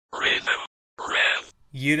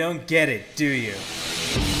You don't get it, do you?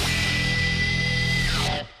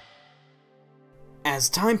 As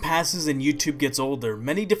time passes and YouTube gets older,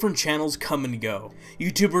 many different channels come and go.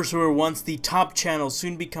 YouTubers who were once the top channels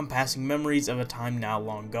soon become passing memories of a time now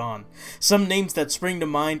long gone. Some names that spring to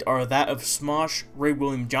mind are that of Smosh, Ray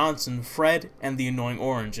William Johnson, Fred, and the Annoying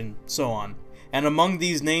Orange, and so on. And among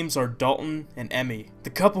these names are Dalton and Emmy, the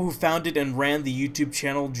couple who founded and ran the YouTube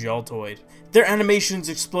channel Jaltoid. Their animations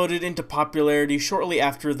exploded into popularity shortly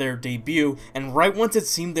after their debut, and right once it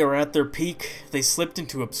seemed they were at their peak, they slipped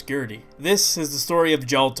into obscurity. This is the story of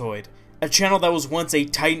Jaltoid, a channel that was once a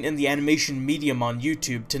titan in the animation medium on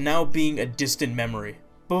YouTube to now being a distant memory.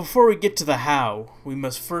 But before we get to the how, we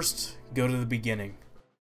must first go to the beginning.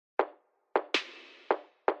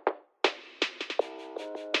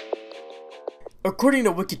 According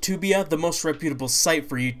to Wikitubia, the most reputable site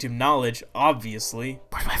for YouTube knowledge, obviously,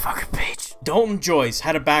 where's my fucking page? Dalton Joyce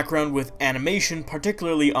had a background with animation,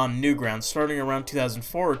 particularly on Newgrounds, starting around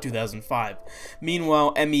 2004 or 2005.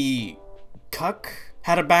 Meanwhile, Emmy Cuck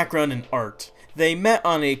had a background in art. They met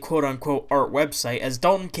on a quote-unquote art website as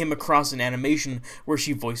Dalton came across an animation where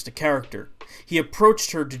she voiced a character. He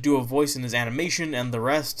approached her to do a voice in his animation, and the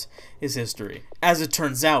rest is history. As it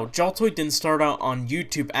turns out, Jaltoid didn't start out on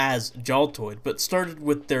YouTube as Jaltoid, but started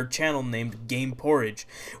with their channel named Game Porridge,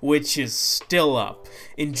 which is still up.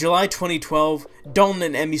 In July 2012, Dalton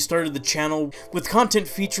and Emmy started the channel with content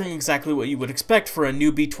featuring exactly what you would expect for a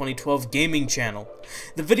newbie 2012 gaming channel.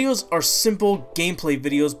 The videos are simple gameplay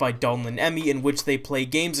videos by Dalton and Emmy in which they play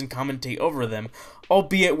games and commentate over them,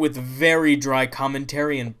 albeit with very dry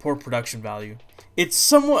commentary and poor production value. It's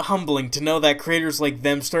somewhat humbling to know that creators like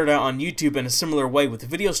them started out on YouTube in a similar way, with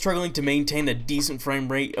videos struggling to maintain a decent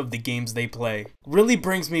frame rate of the games they play. Really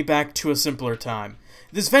brings me back to a simpler time.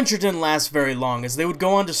 This venture didn't last very long, as they would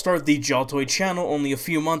go on to start the Jaltoid channel only a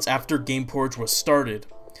few months after Game Porridge was started.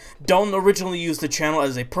 Dalton originally used the channel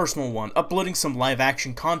as a personal one, uploading some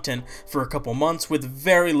live-action content for a couple months with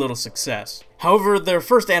very little success. However, their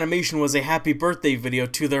first animation was a happy birthday video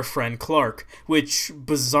to their friend Clark, which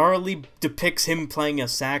bizarrely depicts him playing a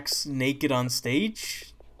sax naked on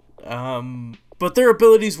stage? But their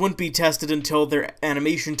abilities wouldn't be tested until their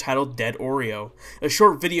animation titled Dead Oreo, a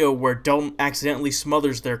short video where Dalton accidentally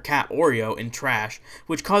smothers their cat Oreo in trash,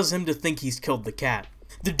 which causes him to think he's killed the cat.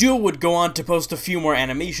 The duo would go on to post a few more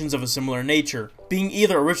animations of a similar nature, being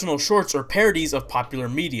either original shorts or parodies of popular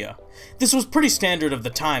media. This was pretty standard of the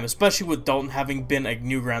time, especially with Dalton having been a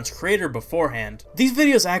Newgrounds creator beforehand. These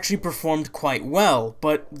videos actually performed quite well,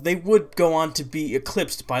 but they would go on to be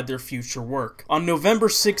eclipsed by their future work. On November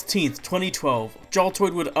 16th, 2012,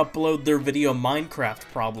 Jaltoid would upload their video Minecraft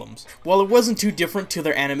Problems. While it wasn't too different to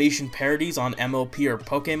their animation parodies on MLP or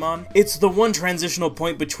Pokemon, it's the one transitional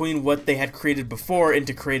point between what they had created before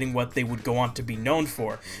into creating what they would go on to be known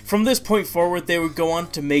for. From this point forward, they would go on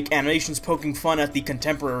to make animations poking fun at the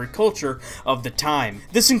contemporary culture of the time.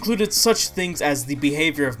 This included such things as the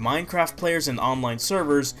behavior of Minecraft players and online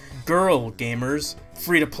servers, girl gamers,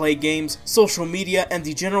 free-to-play games, social media, and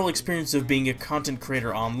the general experience of being a content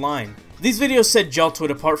creator online. These videos set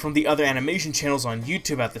Jaltoid apart from the other animation channels on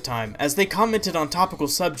YouTube at the time, as they commented on topical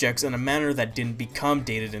subjects in a manner that didn't become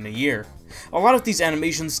dated in a year. A lot of these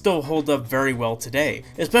animations still hold up very well today,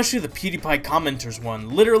 especially the PewDiePie commenters one.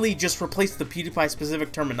 Literally just replace the PewDiePie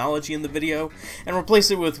specific terminology in the video and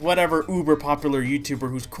replace it with whatever uber popular YouTuber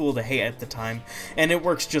who's cool to hate at the time, and it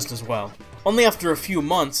works just as well. Only after a few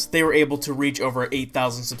months, they were able to reach over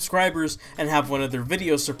 8,000 subscribers and have one of their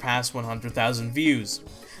videos surpass 100,000 views.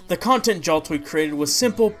 The content Jaltoid created was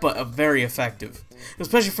simple but very effective,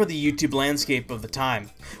 especially for the YouTube landscape of the time,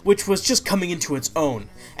 which was just coming into its own.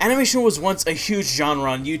 Animation was once a huge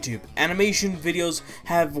genre on YouTube. Animation videos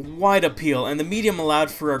have wide appeal, and the medium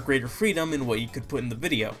allowed for a greater freedom in what you could put in the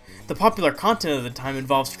video. The popular content of the time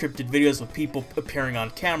involved scripted videos with people appearing on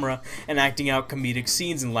camera and acting out comedic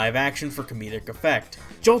scenes in live action for comedic effect.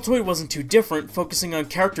 Jaltoid wasn't too different, focusing on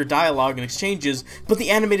character dialogue and exchanges, but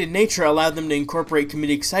the animated nature allowed them to incorporate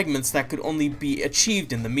comedic segments that could only be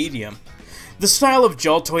achieved in the medium. The style of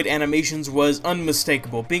Jaltoid animations was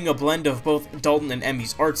unmistakable, being a blend of both Dalton and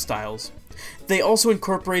Emmy's art styles. They also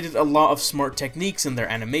incorporated a lot of smart techniques in their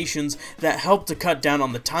animations that helped to cut down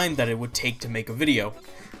on the time that it would take to make a video.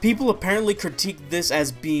 People apparently critiqued this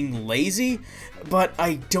as being lazy, but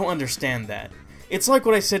I don't understand that. It's like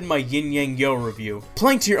what I said in my Yin Yang Yo review.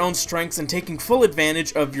 Playing to your own strengths and taking full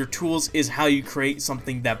advantage of your tools is how you create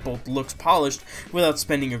something that both looks polished without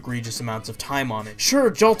spending egregious amounts of time on it.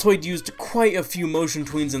 Sure, Jaltoid used quite a few motion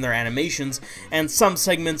tweens in their animations, and some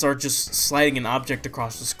segments are just sliding an object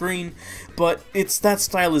across the screen, but it's that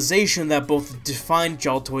stylization that both defined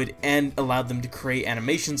Jaltoid and allowed them to create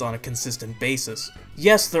animations on a consistent basis.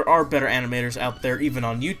 Yes, there are better animators out there even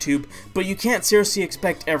on YouTube, but you can't seriously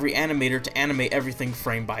expect every animator to animate everything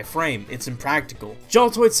frame by frame. It's impractical.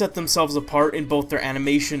 Jaltoid set themselves apart in both their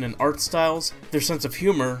animation and art styles, their sense of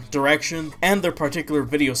humor, direction, and their particular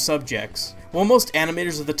video subjects. While most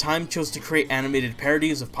animators of the time chose to create animated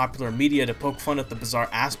parodies of popular media to poke fun at the bizarre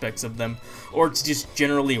aspects of them, or to just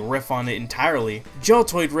generally riff on it entirely,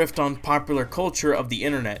 Jaltoid riffed on popular culture of the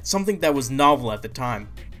internet, something that was novel at the time.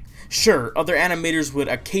 Sure, other animators would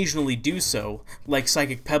occasionally do so, like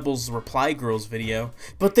Psychic Pebble's Reply Girls video,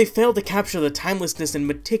 but they failed to capture the timelessness and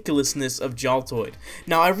meticulousness of Jaltoid.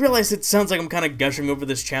 Now, I realize it sounds like I'm kind of gushing over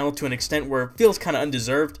this channel to an extent where it feels kind of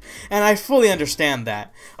undeserved, and I fully understand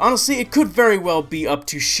that. Honestly, it could very well be up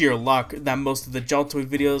to sheer luck that most of the Jaltoid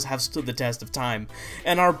videos have stood the test of time,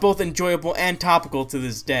 and are both enjoyable and topical to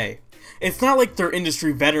this day. It's not like they're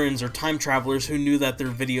industry veterans or time travelers who knew that their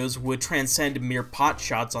videos would transcend mere pot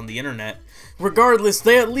shots on the internet. Regardless,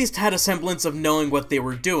 they at least had a semblance of knowing what they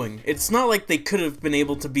were doing. It's not like they could have been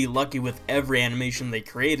able to be lucky with every animation they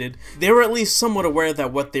created. They were at least somewhat aware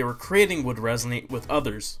that what they were creating would resonate with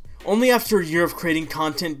others. Only after a year of creating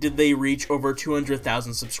content did they reach over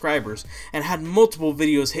 200,000 subscribers, and had multiple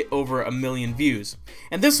videos hit over 1 million views.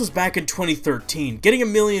 And this was back in 2013. Getting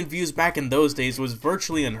 1 million views back in those days was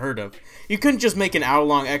virtually unheard of. You couldn't just make an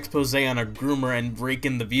hour-long expose on a groomer and rake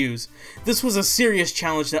in the views. This was a serious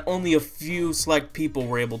challenge that only a few select people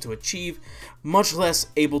were able to achieve, much less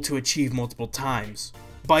able to achieve multiple times.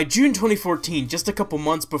 By June 2014, just a couple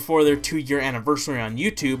months before their 2-year anniversary on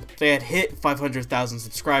YouTube, they had hit 500,000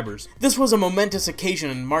 subscribers. This was a momentous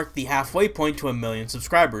occasion and marked the halfway point to 1 million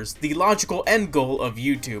subscribers, the logical end goal of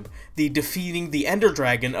YouTube, the defeating the Ender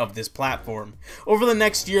Dragon of this platform. Over the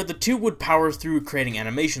next year, the two would power through creating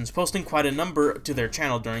animations, posting quite a number to their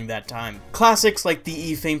channel during that time. Classics like the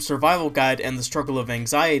E-Fame Survival Guide and The Struggle of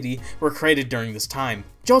Anxiety were created during this time.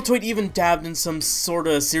 Jaltoid even dabbed in some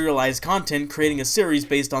sorta serialized content, creating a series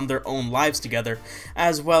based on their own lives together,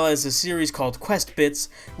 as well as a series called Quest Bits,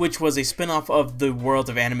 which was a spin-off of the World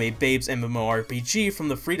of Anime Babes MMORPG from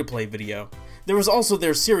the free-to-play video. There was also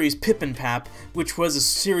their series Pip and Pap, which was a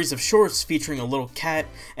series of shorts featuring a little cat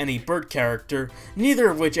and a bird character,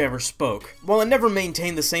 neither of which ever spoke. While it never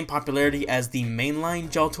maintained the same popularity as the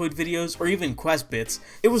mainline Jaltoid videos or even Quest Bits,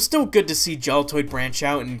 it was still good to see Jaltoid branch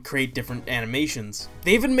out and create different animations.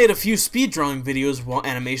 They even made a few speed drawing videos while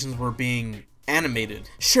animations were being animated.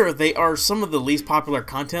 Sure, they are some of the least popular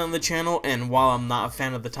content on the channel, and while I'm not a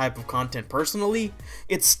fan of the type of content personally,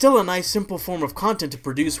 it's still a nice simple form of content to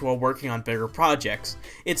produce while working on bigger projects.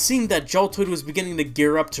 It seemed that Jaltoid was beginning to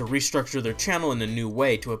gear up to restructure their channel in a new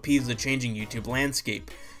way to appease the changing YouTube landscape,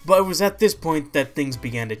 but it was at this point that things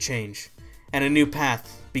began to change, and a new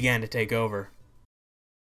path began to take over.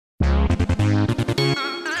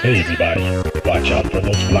 Hey everybody, watch out for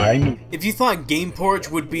those blind. If you thought Game Porridge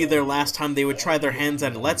would be their last time they would try their hands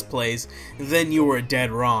at Let's Plays, then you were dead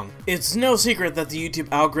wrong. It's no secret that the YouTube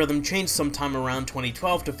algorithm changed sometime around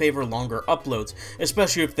 2012 to favor longer uploads,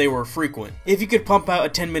 especially if they were frequent. If you could pump out a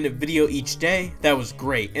 10-minute video each day, that was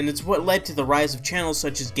great, and it's what led to the rise of channels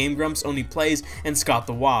such as Game Grumps, Only Plays, and Scott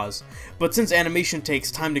the Woz. But since animation takes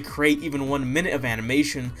time to create even 1 minute of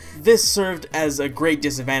animation, this served as a great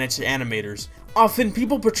disadvantage to animators. Often,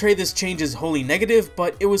 people portray this change as wholly negative,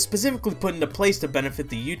 but it was specifically put into place to benefit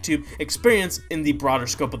the YouTube experience in the broader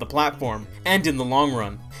scope of the platform, and in the long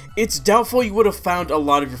run. It's doubtful you would have found a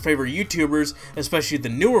lot of your favorite YouTubers, especially the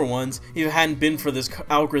newer ones, if it hadn't been for this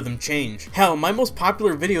algorithm change. Hell, my most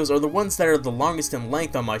popular videos are the ones that are the longest in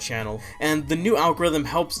length on my channel, and the new algorithm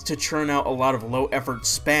helps to churn out a lot of low-effort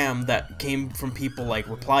spam that came from people like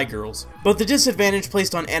Reply Girls. But the disadvantage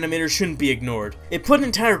placed on animators shouldn't be ignored. It put an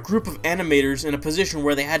entire group of animators in a position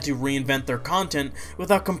where they had to reinvent their content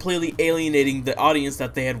without completely alienating the audience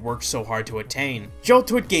that they had worked so hard to attain.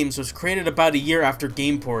 Jaltoid Games was created about a year after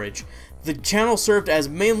Game Porridge. The channel served as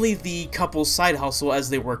mainly the couple's side hustle as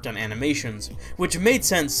they worked on animations, which made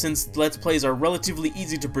sense since Let's Plays are relatively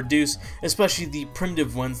easy to produce, especially the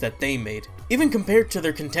primitive ones that they made. Even compared to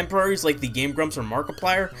their contemporaries like the Game Grumps or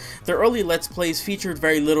Markiplier, their early Let's Plays featured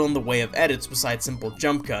very little in the way of edits besides simple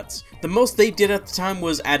jump cuts. The most they did at the time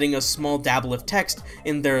was adding a small dabble of text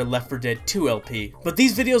in their Left 4 Dead 2 LP, but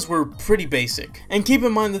these videos were pretty basic. And keep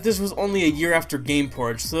in mind that this was only a year after Game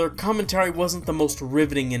Porridge, so their commentary wasn't the most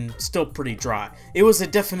riveting and still pretty dry. It was a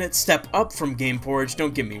definite step up from Game Porridge,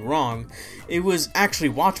 don't get me wrong. It was actually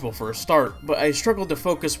watchable for a start, but I struggled to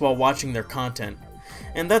focus while watching their content.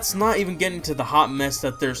 And that's not even getting to the hot mess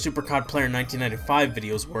that their Super COD Player 1995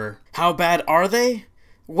 videos were. How bad are they?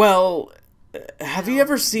 Well, have you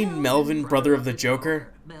ever seen Melvin, Brother of the Joker?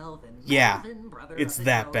 Yeah, it's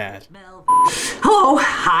that bad. Hello,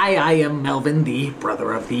 hi, I am Melvin, the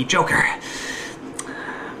brother of the Joker.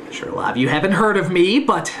 I'm sure a lot of you haven't heard of me,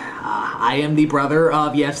 but I am the brother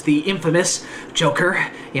of, yes, the infamous Joker.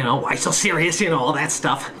 You know, why so serious, you know, all that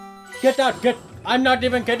stuff. Get out, I'm not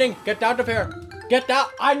even kidding, get out of here. Get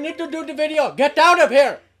out, I need to do the video, get out of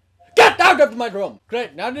here. Get out of my room!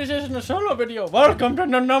 Great, now this isn't a solo video. Welcome to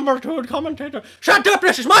the number 2 commentator. Shut up,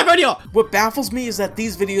 this is my video! What baffles me is that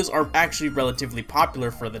these videos are actually relatively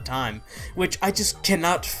popular for the time, which I just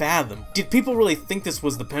cannot fathom. Did people really think this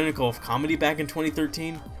was the pinnacle of comedy back in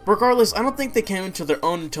 2013? Regardless, I don't think they came into their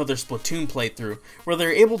own until their Splatoon playthrough, where they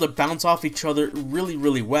were able to bounce off each other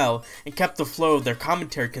really well, and kept the flow of their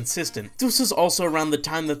commentary consistent. This was also around the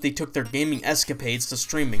time that they took their gaming escapades to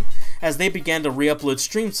streaming, as they began to re-upload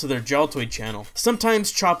streams to their Jaltoid channel,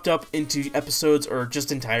 sometimes chopped up into episodes or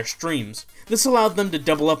just entire streams. This allowed them to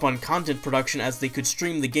double up on content production as they could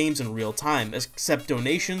stream the games in real time, accept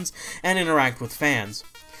donations, and interact with fans,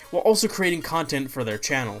 while also creating content for their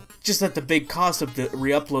channel. Just at the big cost of the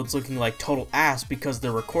re-uploads looking like total ass because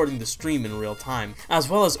they're recording the stream in real time, as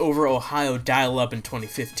well as over Ohio dial-up in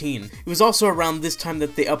 2015. It was also around this time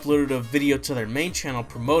that they uploaded a video to their main channel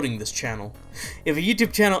promoting this channel. If a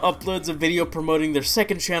YouTube channel uploads a video promoting their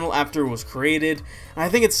second channel after it was created, I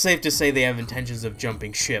think it's safe to say they have intentions of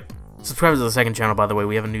jumping ship. Subscribe to the second channel, by the way,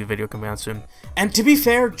 we have a new video coming out soon. And to be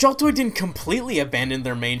fair, Jaltoid didn't completely abandon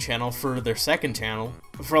their main channel for their second channel,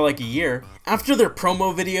 for like a year. After their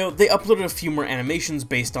promo video, they uploaded a few more animations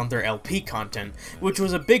based on their LP content, which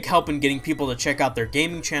was a big help in getting people to check out their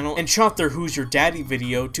gaming channel, and shot their Who's Your Daddy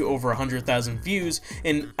video to over 100,000 views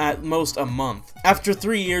in at most a month. After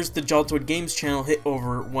 3 years, the Jaltoid Games channel hit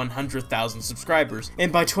over 100,000 subscribers,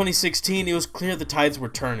 and by 2016 it was clear the tides were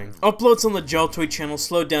turning. Uploads on the Jaltoid channel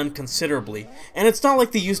slowed down considerably, and it's not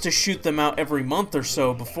like they used to shoot them out every month or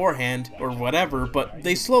so beforehand, or whatever, but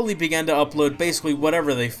they slowly began to upload basically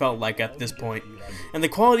whatever they felt like at this point, and the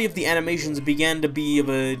quality of the animations began to be of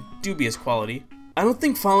a dubious quality. I don't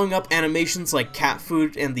think following up animations like Cat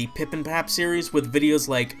Food and the Pip and Pap series with videos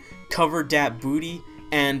like Cover Dat Booty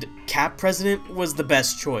and Cat President was the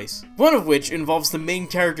best choice. One of which involves the main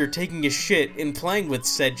character taking a shit and playing with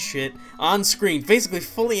said shit on screen, basically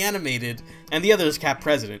fully animated, and the other is Cat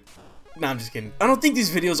President. No, I'm just kidding. I don't think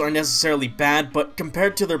these videos are necessarily bad, but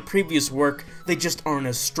compared to their previous work, they just aren't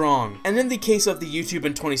as strong. And in the case of the YouTube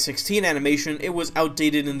in 2016 animation, it was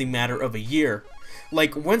outdated in the matter of a year.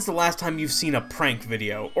 Like, when's the last time you've seen a prank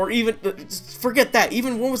video? Or even, forget that,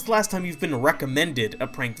 even when was the last time you've been recommended a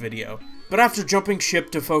prank video? But after jumping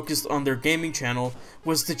ship to focus on their gaming channel,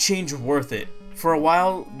 was the change worth it? For a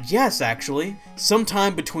while, yes actually.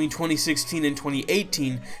 Sometime between 2016 and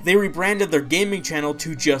 2018, they rebranded their gaming channel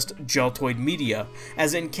to just Jaltoid Media,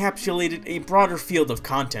 as it encapsulated a broader field of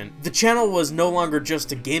content. The channel was no longer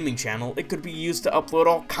just a gaming channel, it could be used to upload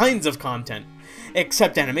all kinds of content.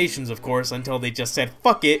 Except animations, of course, until they just said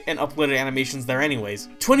fuck it and uploaded animations there anyways.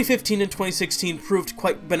 2015 and 2016 proved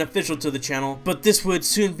quite beneficial to the channel, but this would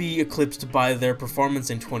soon be eclipsed by their performance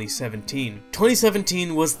in 2017.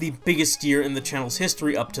 2017 was the biggest year in the channel's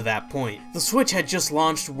history up to that point. The Switch had just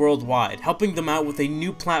launched worldwide, helping them out with a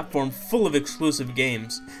new platform full of exclusive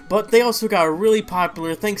games, but they also got really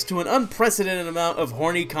popular thanks to an unprecedented amount of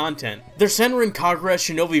horny content. Their Senran Kagura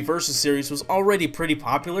Shinobi Versus series was already pretty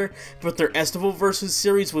popular, but their Estival Versus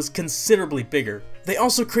series was considerably bigger. They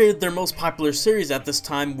also created their most popular series at this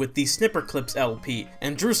time with the Snipper Clips LP,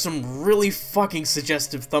 and drew some really fucking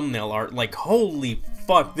suggestive thumbnail art, like holy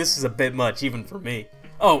fuck, this is a bit much even for me.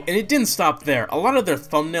 Oh, and it didn't stop there. A lot of their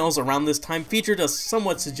thumbnails around this time featured a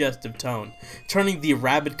somewhat suggestive tone, turning the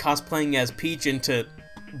rabbit cosplaying as Peach into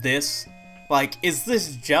this. Like, is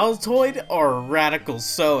this Jaltoid or Radical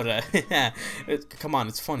Soda? Come on,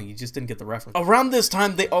 it's funny, you just didn't get the reference. Around this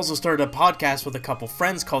time, they also started a podcast with a couple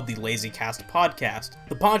friends called the Lazy Cast Podcast.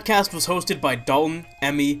 The podcast was hosted by Dalton,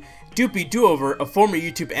 Emmy, Doopy Doover, a former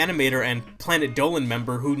YouTube animator and Planet Dolan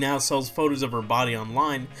member who now sells photos of her body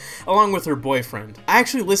online, along with her boyfriend. I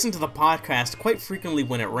actually listened to the podcast quite frequently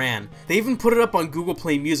when it ran. They even put it up on Google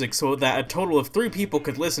Play Music so that a total of 3 people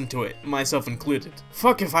could listen to it, myself included.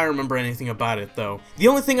 Fuck if I remember anything about it though. The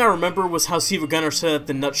only thing I remember was how Siva Gunner said that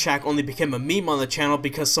the Nut Shack only became a meme on the channel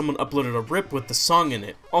because someone uploaded a rip with the song in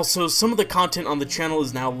it. Also, some of the content on the channel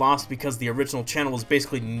is now lost because the original channel was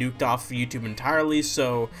basically nuked off YouTube entirely,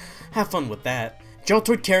 so have fun with that.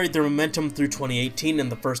 Jaltoid carried their momentum through 2018 and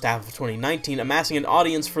the first half of 2019, amassing an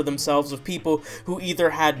audience for themselves of people who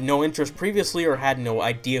either had no interest previously or had no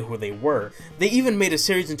idea who they were. They even made a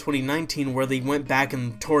series in 2019 where they went back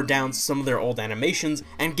and tore down some of their old animations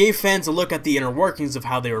and gave fans a look at the inner workings of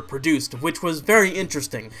how they were produced, which was very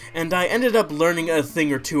interesting, and I ended up learning a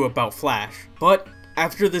thing or two about Flash. But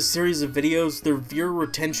after this series of videos, their viewer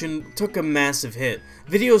retention took a massive hit.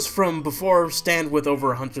 Videos from before stand with over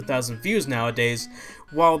 100,000 views nowadays,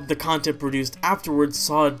 while the content produced afterwards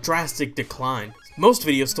saw a drastic decline. Most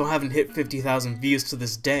videos still haven't hit 50,000 views to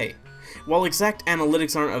this day. While exact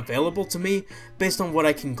analytics aren't available to me, based on what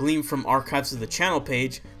I can glean from archives of the channel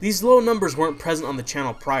page, these low numbers weren't present on the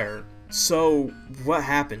channel prior. So, what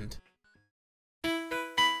happened?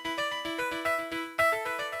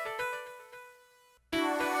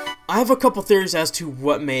 I have a couple theories as to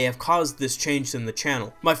what may have caused this change in the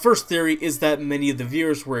channel. My first theory is that many of the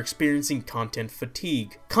viewers were experiencing content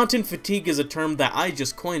fatigue. Content fatigue is a term that I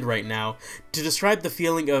just coined right now to describe the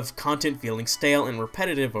feeling of content feeling stale and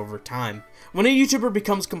repetitive over time. When a YouTuber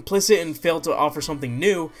becomes complicit and fails to offer something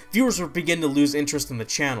new, viewers will begin to lose interest in the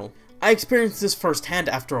channel. I experienced this firsthand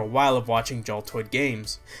after a while of watching Jaltoid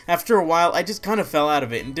games. After a while, I just kind of fell out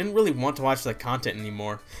of it and didn't really want to watch the content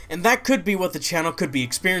anymore. And that could be what the channel could be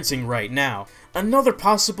experiencing right now. Another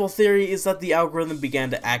possible theory is that the algorithm began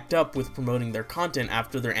to act up with promoting their content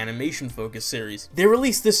after their animation-focused series. They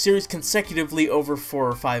released this series consecutively over 4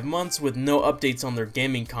 or 5 months with no updates on their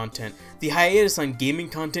gaming content. The hiatus on gaming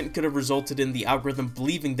content could have resulted in the algorithm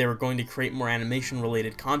believing they were going to create more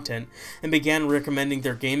animation-related content and began recommending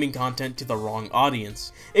their gaming content to the wrong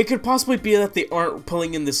audience. It could possibly be that they aren't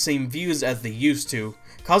pulling in the same views as they used to,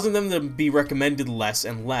 causing them to be recommended less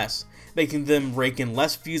and less, making them rake in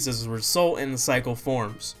less views as a result, and the cycle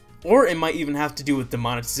forms. Or it might even have to do with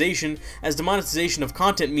demonetization, as demonetization of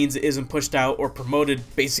content means it isn't pushed out or promoted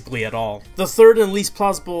basically at all. The third and least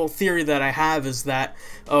plausible theory that I have is that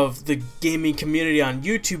of the gaming community on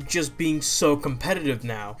YouTube just being so competitive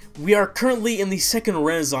now. We are currently in the second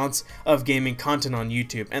renaissance of gaming content on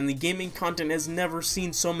YouTube, and the gaming content has never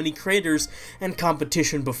seen so many creators and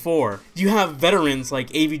competition before. You have veterans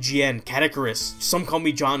like AVGN, Categoris, Some Call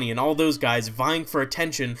Me Johnny, and all those guys vying for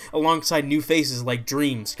attention alongside new faces like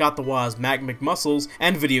Dream, Scott the Woz, Mac McMuscles,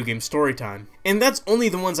 and Video Game Storytime. And that's only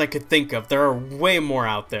the ones I could think of. There are way more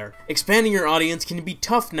out there. Expanding your audience can be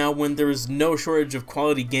tough now when there is no shortage of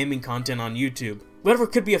quality gaming content on YouTube. Whatever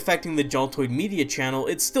could be affecting the Jaltoid Media channel,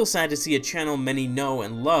 it's still sad to see a channel many know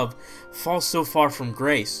and love fall so far from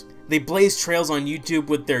grace. They blazed trails on YouTube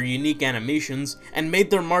with their unique animations, and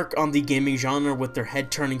made their mark on the gaming genre with their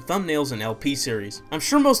head-turning thumbnails and LP series. I'm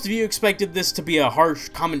sure most of you expected this to be a harsh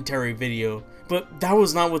commentary video, but that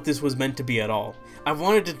was not what this was meant to be at all. I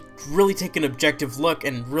wanted to really take an objective look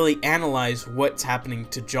and really analyze what's happening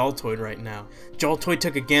to Jaltoid right now. Jaltoid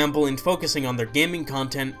took a gamble in focusing on their gaming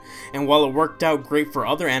content, and while it worked out great for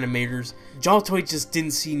other animators, Jaltoid just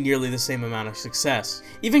didn't see nearly the same amount of success.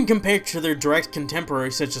 Even compared to their direct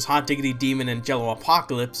contemporaries such as Hot Diggity Demon and Jello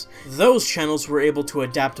Apocalypse, those channels were able to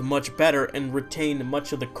adapt much better and retain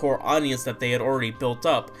much of the core audience that they had already built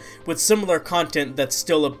up, with similar content that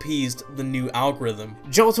still appeased the new algorithm.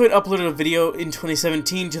 Jaltoid uploaded a video in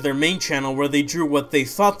 2017 to their main channel where they drew what they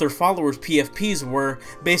thought their followers' PFPs were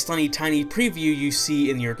based on a tiny preview you see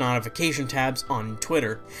in your notification tabs on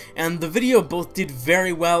Twitter. And the video both did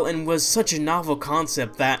very well and was such a novel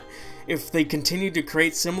concept that if they continued to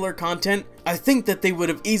create similar content, I think that they would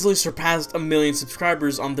have easily surpassed 1 million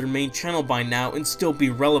subscribers on their main channel by now and still be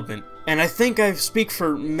relevant. And I think I speak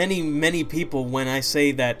for many people when I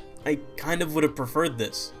say that I kind of would have preferred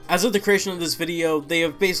this. As of the creation of this video, they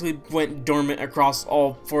have basically went dormant across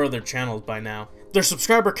all 4 of their channels by now. Their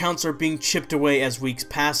subscriber counts are being chipped away as weeks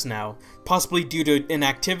pass now, possibly due to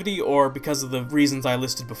inactivity or because of the reasons I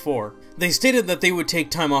listed before. They stated that they would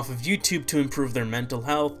take time off of YouTube to improve their mental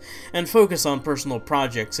health and focus on personal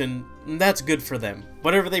projects, and that's good for them.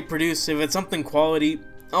 Whatever they produce, if it's something quality,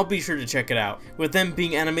 I'll be sure to check it out. With them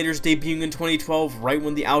being animators debuting in 2012 right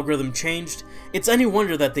when the algorithm changed, it's any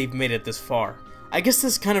wonder that they've made it this far. I guess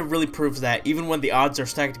this kind of really proves that even when the odds are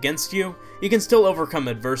stacked against you, you can still overcome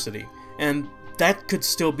adversity. And that could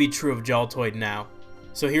still be true of Jaltoid now.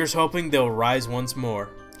 So here's hoping they'll rise once more.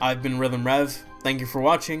 I've been Rhythm Rev, thank you for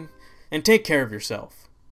watching, and take care of yourself.